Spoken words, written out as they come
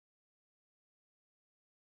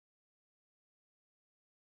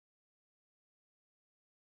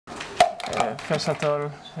first of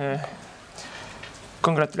all,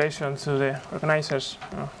 congratulations to the organizers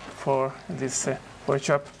for this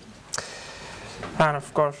workshop, and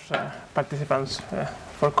of course participants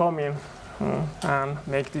for coming and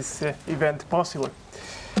make this event possible.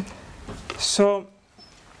 So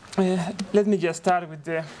let me just start with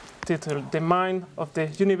the title, The Mind of the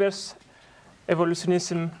Universe,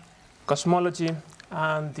 Evolutionism, Cosmology,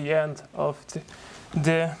 and the End of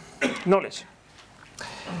the Knowledge.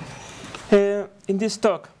 In this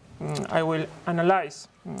talk, I will analyze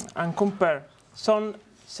and compare some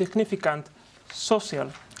significant social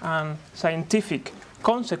and scientific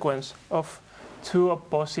consequences of two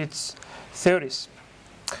opposite theories.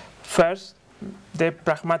 First, the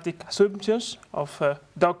pragmatic assumptions of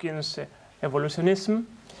Dawkins' evolutionism,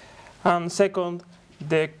 and second,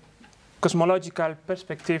 the cosmological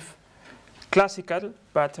perspective, classical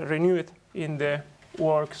but renewed in the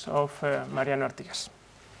works of Mariano Artigas.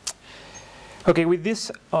 Okay, with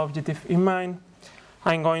this objective in mind,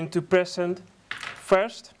 I'm going to present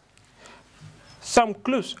first some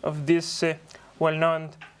clues of this well-known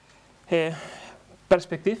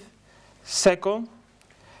perspective. Second,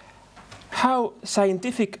 how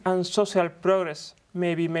scientific and social progress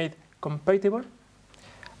may be made compatible.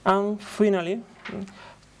 And finally,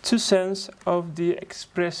 two sense of the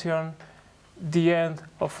expression, the end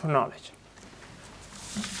of knowledge.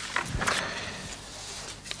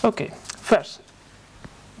 Okay, first,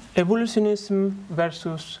 evolutionism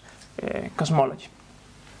versus cosmology.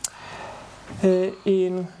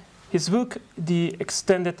 In his book, The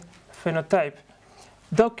Extended Phenotype,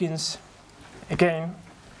 Dawkins, again,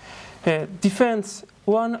 defends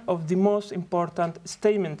one of the most important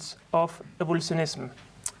statements of evolutionism.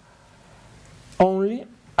 Only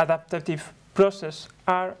adaptive processes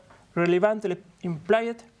are relevantly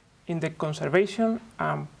implied in the conservation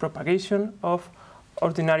and propagation of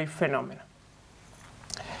ordinary phenomena.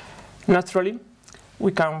 Naturally,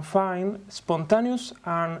 we can find spontaneous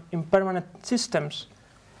and impermanent systems,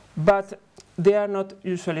 but they are not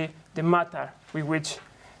usually the matter with which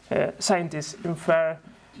scientists infer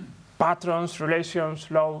patterns, relations,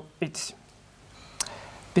 law, etc.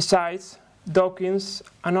 Besides, Dawkins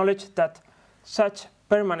acknowledged that such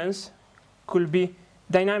permanence could be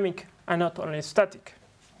dynamic and not only static,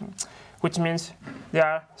 which means there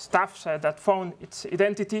are stuffs that found its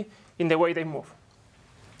identity in the way they move.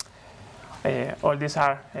 All these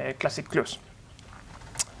are classic clues.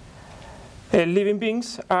 Living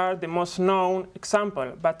beings are the most known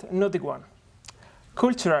example, but not the one.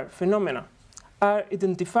 Cultural phenomena are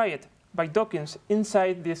identified by Dawkins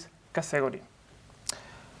inside this category.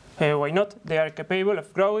 Why not? They are capable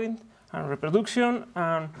of growing and reproduction,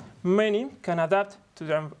 and many can adapt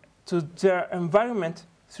to their environment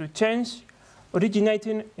through change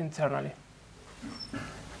originating internally.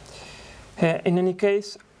 In any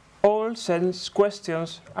case, all sense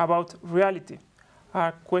questions about reality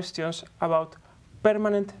are questions about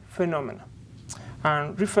permanent phenomena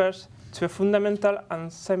and refers to a fundamental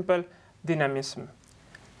and simple dynamism,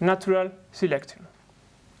 natural selection.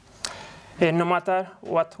 No matter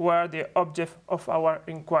what were the object of our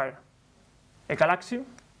inquiry, a galaxy,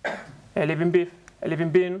 a living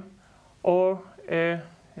being, or a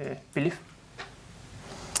belief.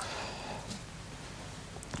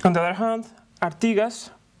 On the other hand, Artigas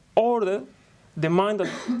ordered the mind of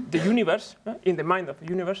the universe, in the mind of the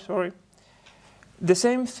universe, the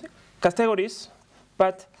same categories,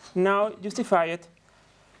 but now justified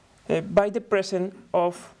by the presence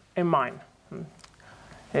of a mind.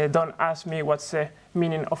 Don't ask me what's the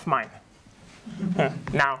meaning of mind.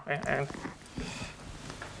 Now.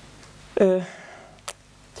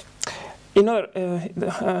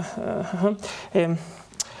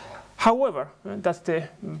 However, that's the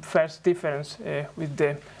first difference with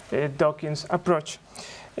the Dawkins approach.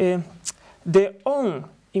 The own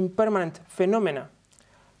impermanent phenomena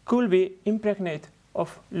could be impregnated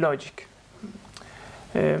of logic.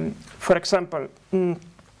 For example,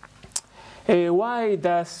 why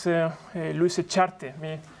does Luis Echarte,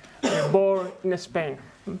 born in Spain?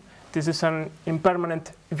 This is an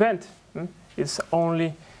impermanent event. It's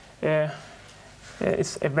only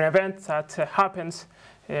it's an event that happens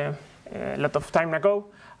a lot of time ago,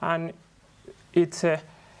 and it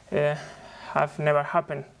have never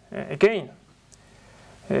happened again.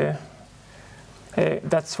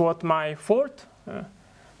 That's what my fault.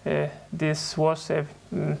 This was a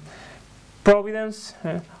providence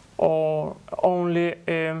or only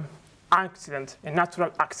an accident, a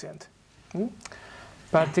natural accident.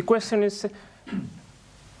 But the question is,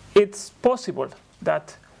 it's possible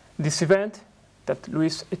that this event, that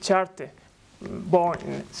Luis Echarte, born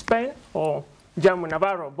in Spain or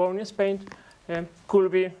Navarro, born in Spain,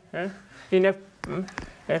 could be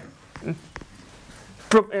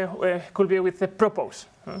could be with the propose.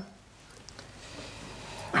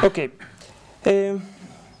 Okay. In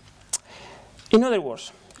other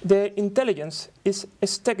words, the intelligence is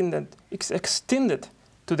extended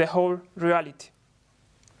to the whole reality.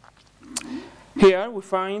 Here we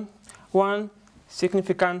find one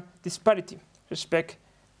significant disparity respect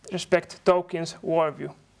Dawkins'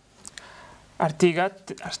 worldview.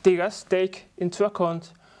 Artigas take into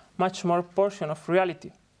account much more portion of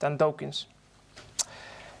reality than Dawkins.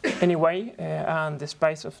 Anyway, and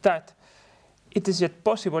despite of that, it is yet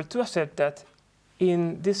possible to accept that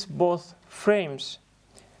in these both frames,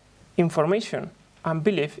 information and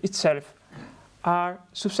belief itself are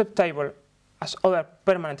susceptible as other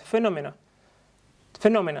permanent phenomena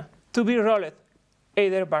to be ruled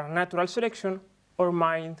either by natural selection or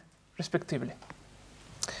mind, respectively.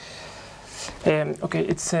 Okay,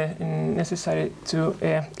 it's necessary to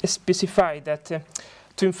specify that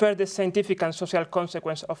to infer the scientific and social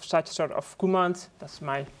consequence of such sort of commands, that's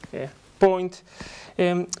my point,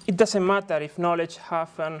 it doesn't matter if knowledge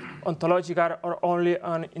have an ontological or only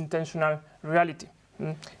an intentional reality.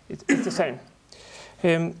 It's the same.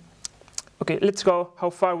 Okay, let's go how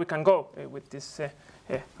far we can go with these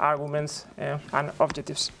arguments and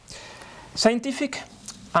objectives. Scientific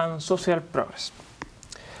and social progress.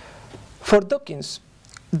 For Dawkins,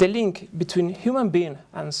 the link between human being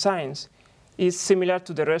and science is similar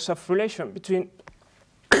to the rest of relation between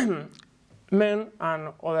men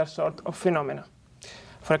and other sort of phenomena.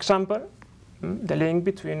 For example, the link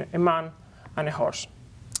between a man and a horse.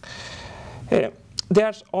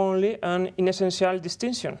 There's only an inessential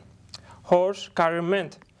distinction. Horse carry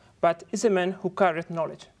meant, but it's a man who carried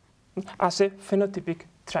knowledge as a phenotypic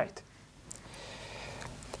trait.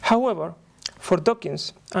 However, for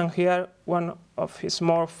Dawkins, and here one of his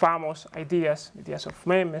more famous ideas of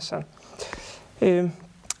memes, and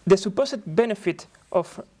the supposed benefit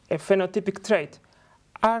of a phenotypic trait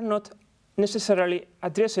are not necessarily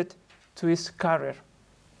addressed to its carrier.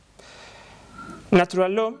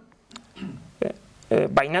 Natural law,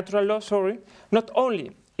 by natural law, not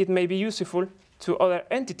only it may be useful to other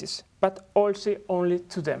entities, but also only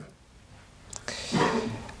to them.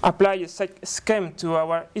 Apply a scheme to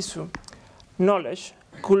our issue. Knowledge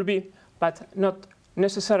could be, but not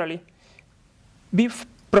necessarily, be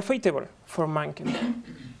profitable for mankind.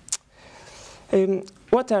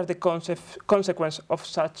 What are the consequences of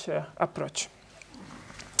such approach?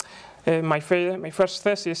 My first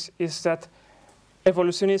thesis is that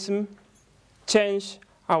evolutionism changed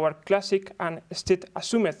our classic and still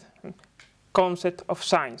assumed concept of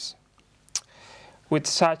science. With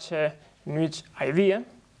such a niche idea,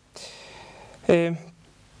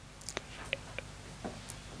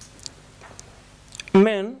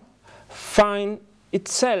 men find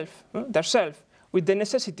themselves with the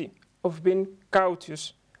necessity of being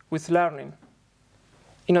cautious with learning.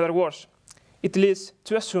 In other words, it leads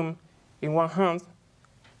to assume, in one hand,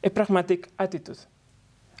 a pragmatic attitude,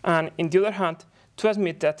 and in the other hand, to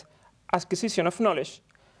admit that acquisition of knowledge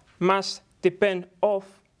must depend of,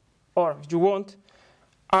 or if you want,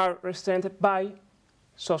 are restrained by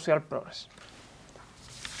social progress.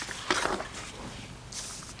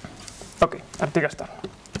 Okay, Artigas turn.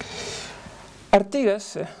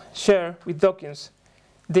 Artigas shared with Dawkins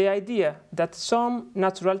the idea that some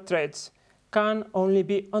natural traits can only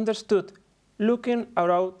be understood looking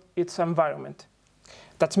around its environment.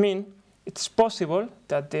 That means it's possible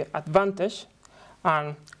that the advantage,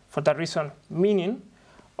 and for that reason meaning,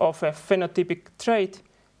 of a phenotypic trait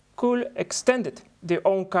could extend their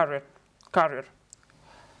own carrier.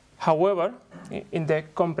 However, in the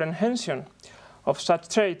comprehension of such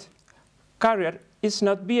trait, carrier is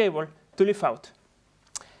not be able to live out.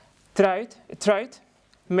 A trait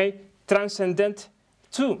may transcend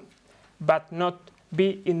too, but not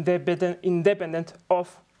be independent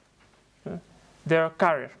of their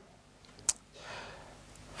carrier.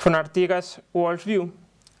 From Artigas' worldview,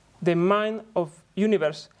 the mind of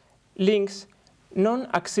universe links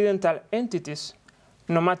non-accidental entities,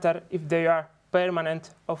 no matter if they are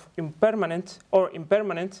permanent or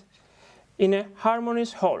impermanent, in a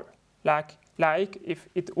harmonious whole, like if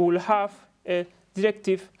it will have a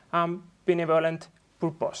directive and benevolent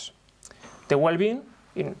purpose. The well-being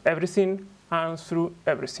in everything and through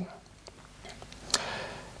everything.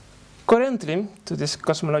 Currently, to this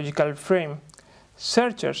cosmological frame,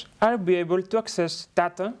 searchers are able to access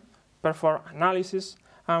data, perform analysis,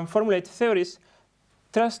 and formulate theories,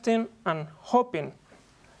 trusting and hoping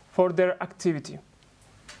for their activity.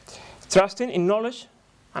 Trusting in knowledge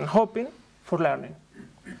and hoping for learning.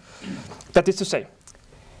 That is to say,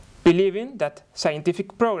 believing that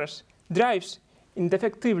scientific progress drives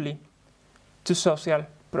indefectively to social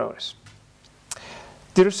progress.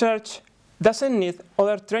 The research doesn't need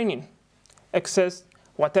other training, except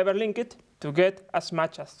whatever link it to get as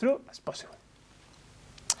much as true as possible.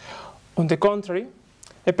 On the contrary,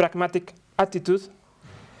 a pragmatic attitude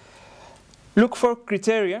looks for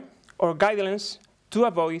criteria or guidelines to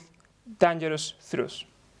avoid dangerous truths.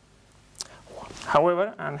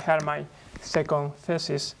 However, and here my second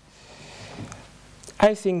thesis,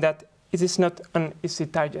 I think that it is not an easy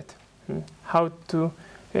target. How to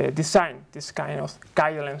design this kind of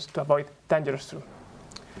guidelines to avoid dangerous truth.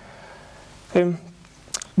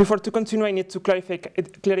 Before to continue, I need to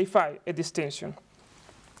clarify a distinction.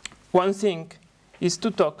 One thing is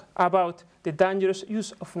to talk about the dangerous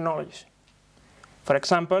use of knowledge. For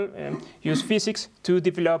example, use physics to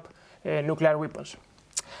develop nuclear weapons.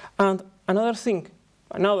 And another thing,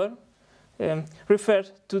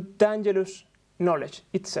 refers to dangerous knowledge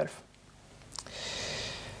itself.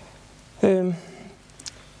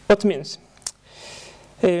 What means?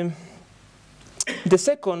 The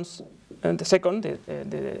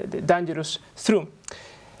dangerous truth,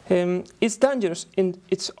 is dangerous in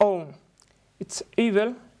its own. Its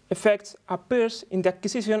evil effects appears in the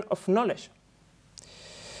acquisition of knowledge.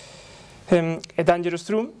 A dangerous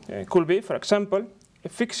truth could be, for example, a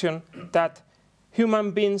fiction that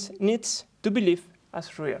human beings need to believe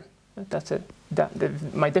as real. That's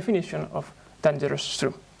my definition of dangerous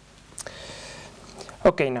truth.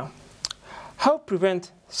 Okay, now, how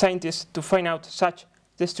prevent scientists to find out such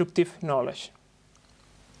destructive knowledge?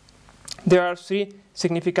 There are three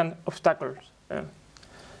significant obstacles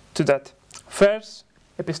to that. First,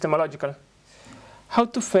 epistemological. How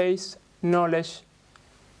to face knowledge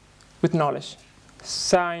with knowledge,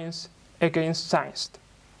 science against science.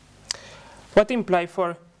 What imply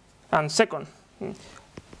for, and second,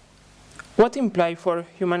 what imply for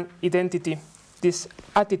human identity this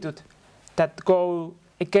attitude that go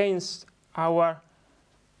against our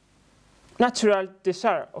natural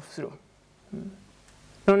desire of truth,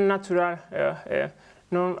 non-natural,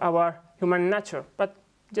 not our human nature, but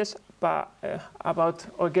just about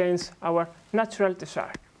against our natural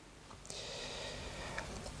desire.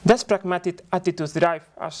 Does pragmatic attitude drive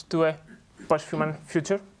us to a post-human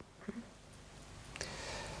future?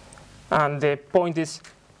 And the point is,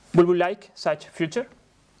 will we like such future?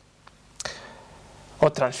 Or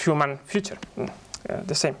transhuman future?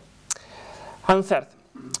 The same. And third,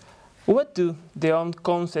 what do the own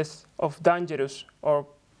concepts of dangerous or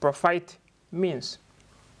profit means?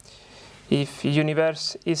 If the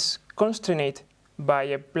universe is constrained by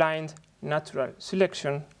a blind natural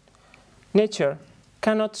selection, nature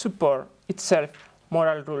cannot support itself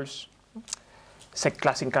moral rules. It's a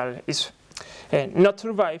classical issue. Not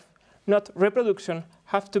survive, not reproduction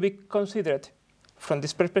have to be considered from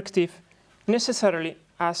this perspective necessarily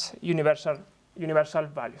as universal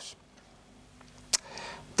values.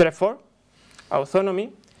 Therefore,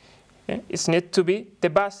 autonomy is need to be the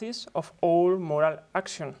basis of all moral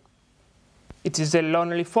action. It is the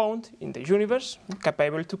lonely found in the universe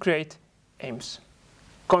capable to create aims.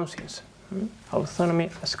 Conscience. Autonomy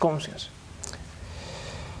as conscience.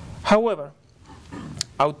 However,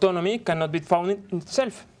 autonomy cannot be found in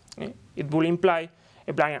itself. It will imply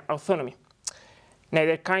a blind autonomy.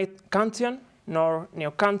 Neither Kantian nor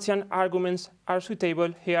neo-Kantian arguments are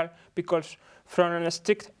suitable here because from a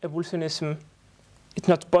strict evolutionism, it's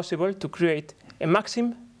not possible to create a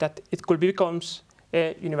maxim that it could become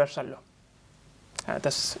a universal law.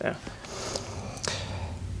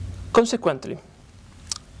 Consequently,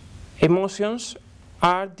 emotions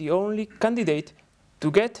are the only candidate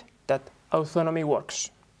to get that autonomy works.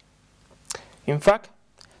 In fact,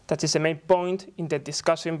 that is the main point in the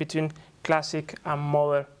discussion between classic and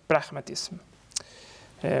modern pragmatism.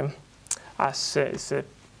 As is a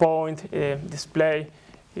point displayed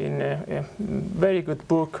in a very good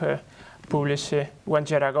book published 1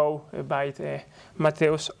 year ago by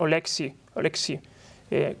Mateusz Oleksy,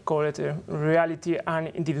 called Reality and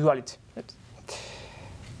Individuality.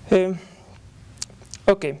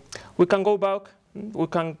 Okay, we can go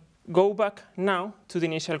back now to the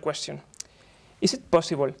initial question. Is it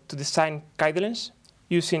possible to design guidelines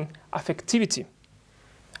using affectivity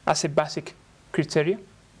as a basic criteria?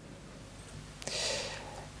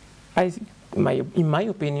 In my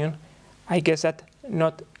opinion, I guess that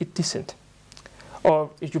it isn't. Or,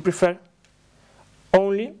 if you prefer,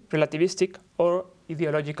 only relativistic or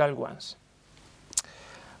ideological ones.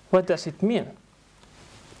 What does it mean?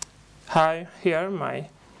 Here, my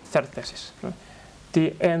third thesis,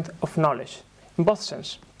 the end of knowledge, in both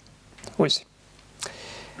senses. We see.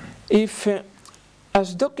 If,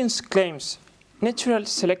 as Dawkins claims, natural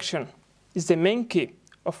selection is the main key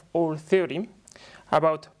of our theory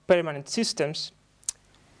about permanent systems,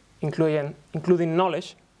 including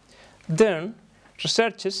knowledge, then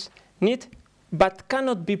researchers need but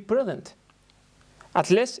cannot be prudent, at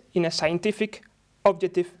least in a scientific,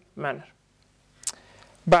 objective manner.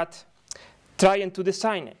 But trying to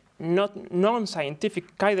design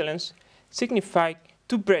non-scientific guidelines signifies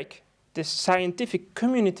to break the scientific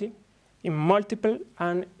community in multiple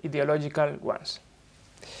and ideological ones.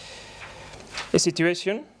 A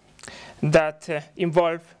situation that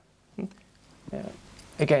involves,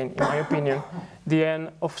 again, in my opinion, the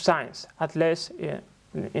end of science, at least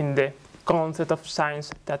in the concept of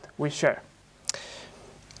science that we share,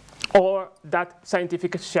 or that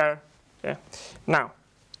scientific share now.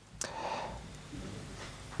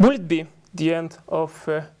 Will it be the end of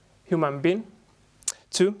human being,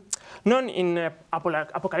 too? Not in an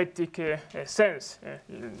apocalyptic sense,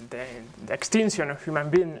 the extinction of human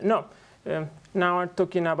being, no. Now we're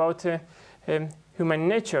talking about human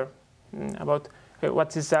nature, about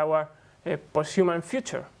what is our post-human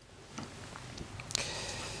future.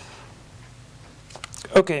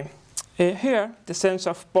 Okay, here the sense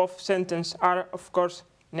of both sentences are, of course,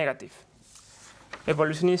 negative.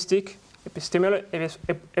 Evolutionistic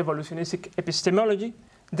epistemology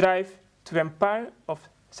drive to the empire of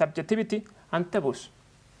subjectivity and taboos.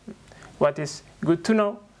 What is good to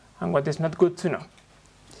know and what is not good to know.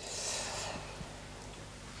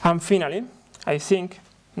 And finally, I think,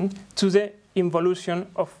 to the involution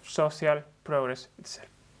of social progress itself.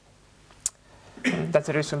 That's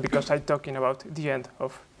the reason because I'm talking about the end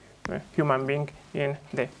of human being in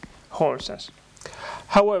the whole sense.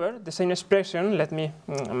 However, the same expression, let me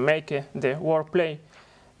make the wordplay,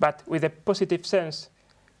 but with a positive sense,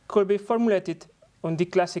 could be formulated on the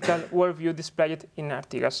classical worldview displayed in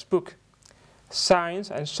Artigas' book.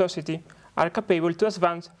 Science and society are capable to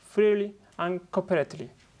advance freely and cooperatively,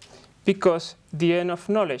 because the end of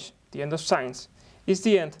knowledge, the end of science, is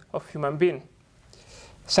the end of human being.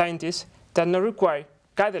 Scientists do not require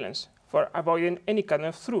guidelines for avoiding any kind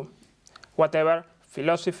of truth, whatever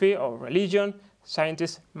philosophy or religion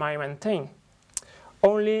scientists might maintain.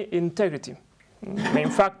 Only integrity, main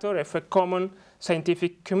factor of a common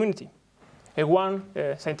scientific community,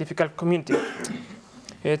 scientific community.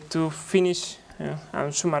 To finish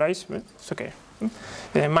and summarize, it's okay.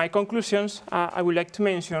 My conclusions, I would like to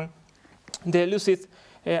mention the lucid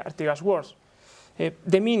Artigas' words.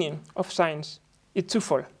 The meaning of science is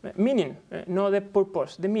twofold. Meaning, not the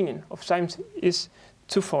purpose. The meaning of science is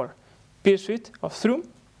twofold. Pursuit of truth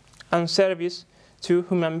and service to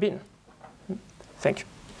human being. Thank you.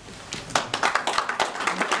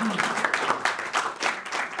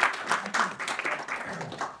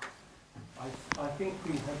 I think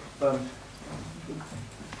we have.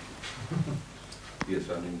 Yes,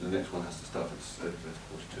 I mean the next one has to start at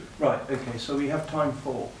 42. Right. Okay. So we have time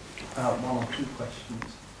for one or two questions.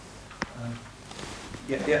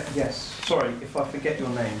 Yes. Sorry if I forget your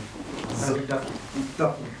name.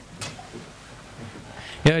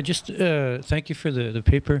 Yeah, just thank you for the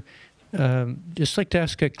paper. Just like to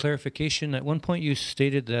ask a clarification. At one point you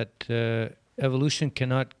stated that evolution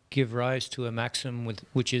cannot give rise to a maxim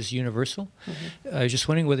which is universal. Mm-hmm. I was just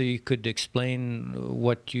wondering whether you could explain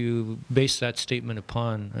what you base that statement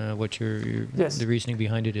upon, what yes. the reasoning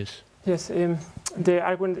behind it is. Yes, the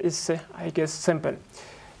argument is, I guess, simple.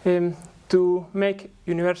 To make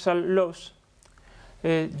universal laws,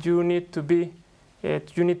 you need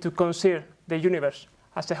to consider the universe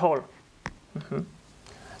as a whole. Mm-hmm.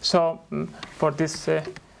 So, for this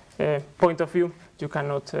point of view, you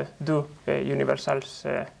cannot do universal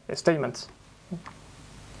statements.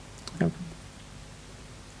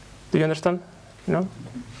 Do you understand? No?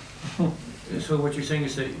 So what you're saying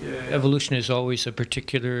is that evolution is always a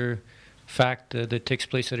particular fact that takes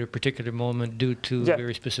place at a particular moment due to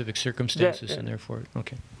very specific circumstances, and therefore,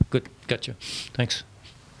 okay, good, gotcha. Thanks.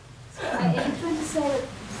 Are you trying to say that?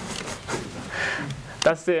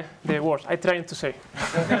 That's the words I'm trying to say.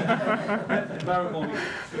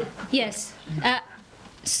 Yes.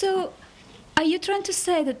 So, are you trying to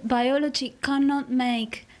say that biology cannot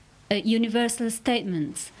make universal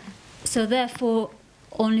statements? So therefore,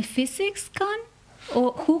 only physics can?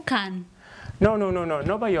 Or who can? No,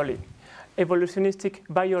 biology. Evolutionistic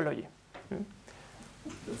biology.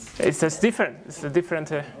 It's different. It's a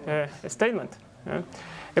different statement.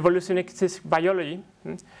 Evolutionistic biology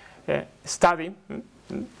study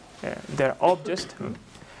their objects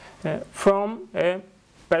from a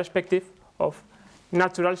perspective of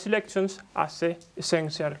natural selections as an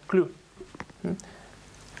essential clue.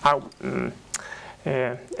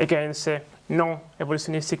 against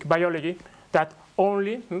non-evolutionistic biology that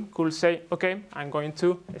only could say, okay, I'm going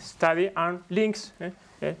to study and links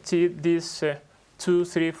to these 2,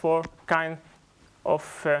 3, 4 kind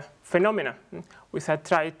of phenomena, without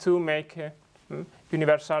trying to make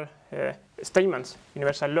universal statements,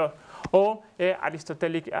 universal law, or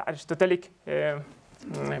Aristotelic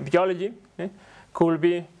biology could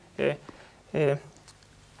be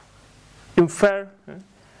infer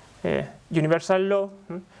universal law,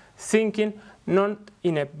 thinking not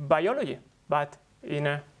in a biology but in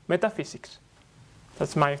a metaphysics.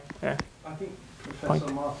 That's my I think Professor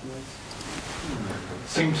point. Martinez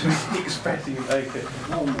seemed to be expecting like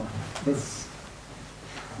No, that's,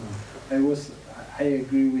 I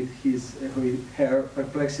agree with her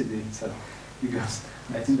perplexity, so, because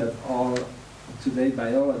I think that all today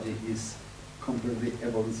biology is completely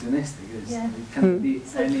evolutionistic. Yeah. It can't be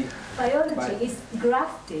So any. biology is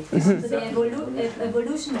grafted into the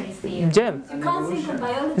evolutionary theory. Yeah. You can't think of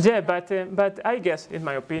biology. Yeah, but I guess, in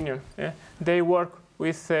my opinion, they work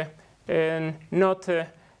with not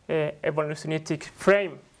evolutionistic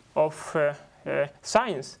frame of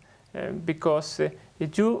science, because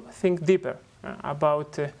if you think deeper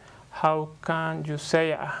about how can you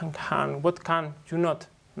say and what can you not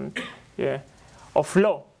of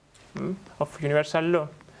law, of universal law,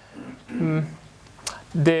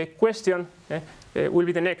 the question will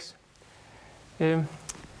be the next.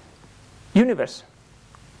 Universe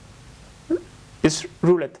is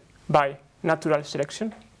ruled by natural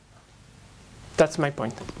selection. That's my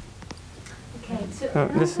point. Okay, so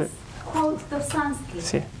this this quote Dostoevsky.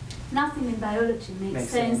 See. Nothing in biology makes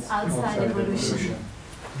sense outside evolution.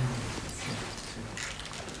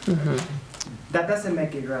 That doesn't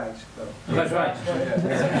make it right, though. That's right.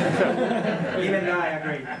 Even though I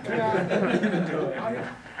agree.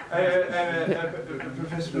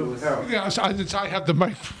 Professor Harold. Yes, I have the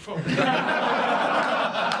microphone.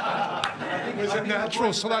 It was a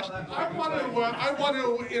natural selection. I want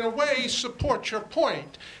to, in a way, support your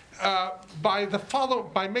point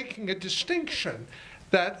by making a distinction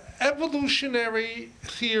that evolutionary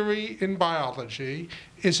theory in biology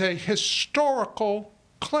is a historical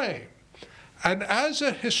claim. And as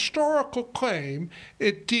a historical claim,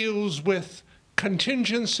 it deals with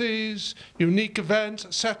contingencies, unique events,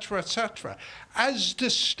 etc., as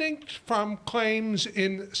distinct from claims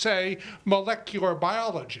in, say, molecular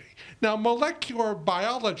biology. Now, molecular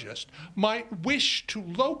biologists might wish to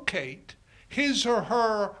locate his or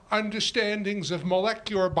her understandings of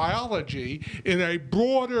molecular biology in a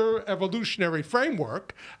broader evolutionary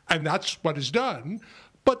framework, and that's what is done.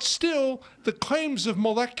 But still, the claims of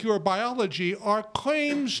molecular biology are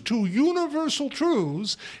claims to universal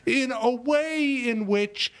truths in a way in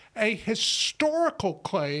which a historical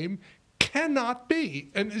claim cannot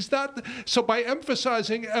be. And is that so? By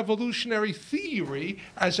emphasizing evolutionary theory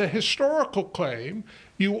as a historical claim,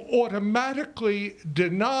 you automatically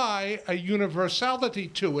deny a universality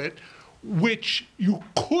to it, which you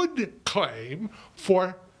could claim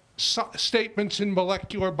for statements in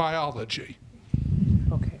molecular biology.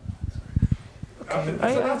 Okay. So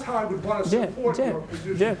that's how I would want to support your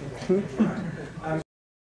position. Yeah.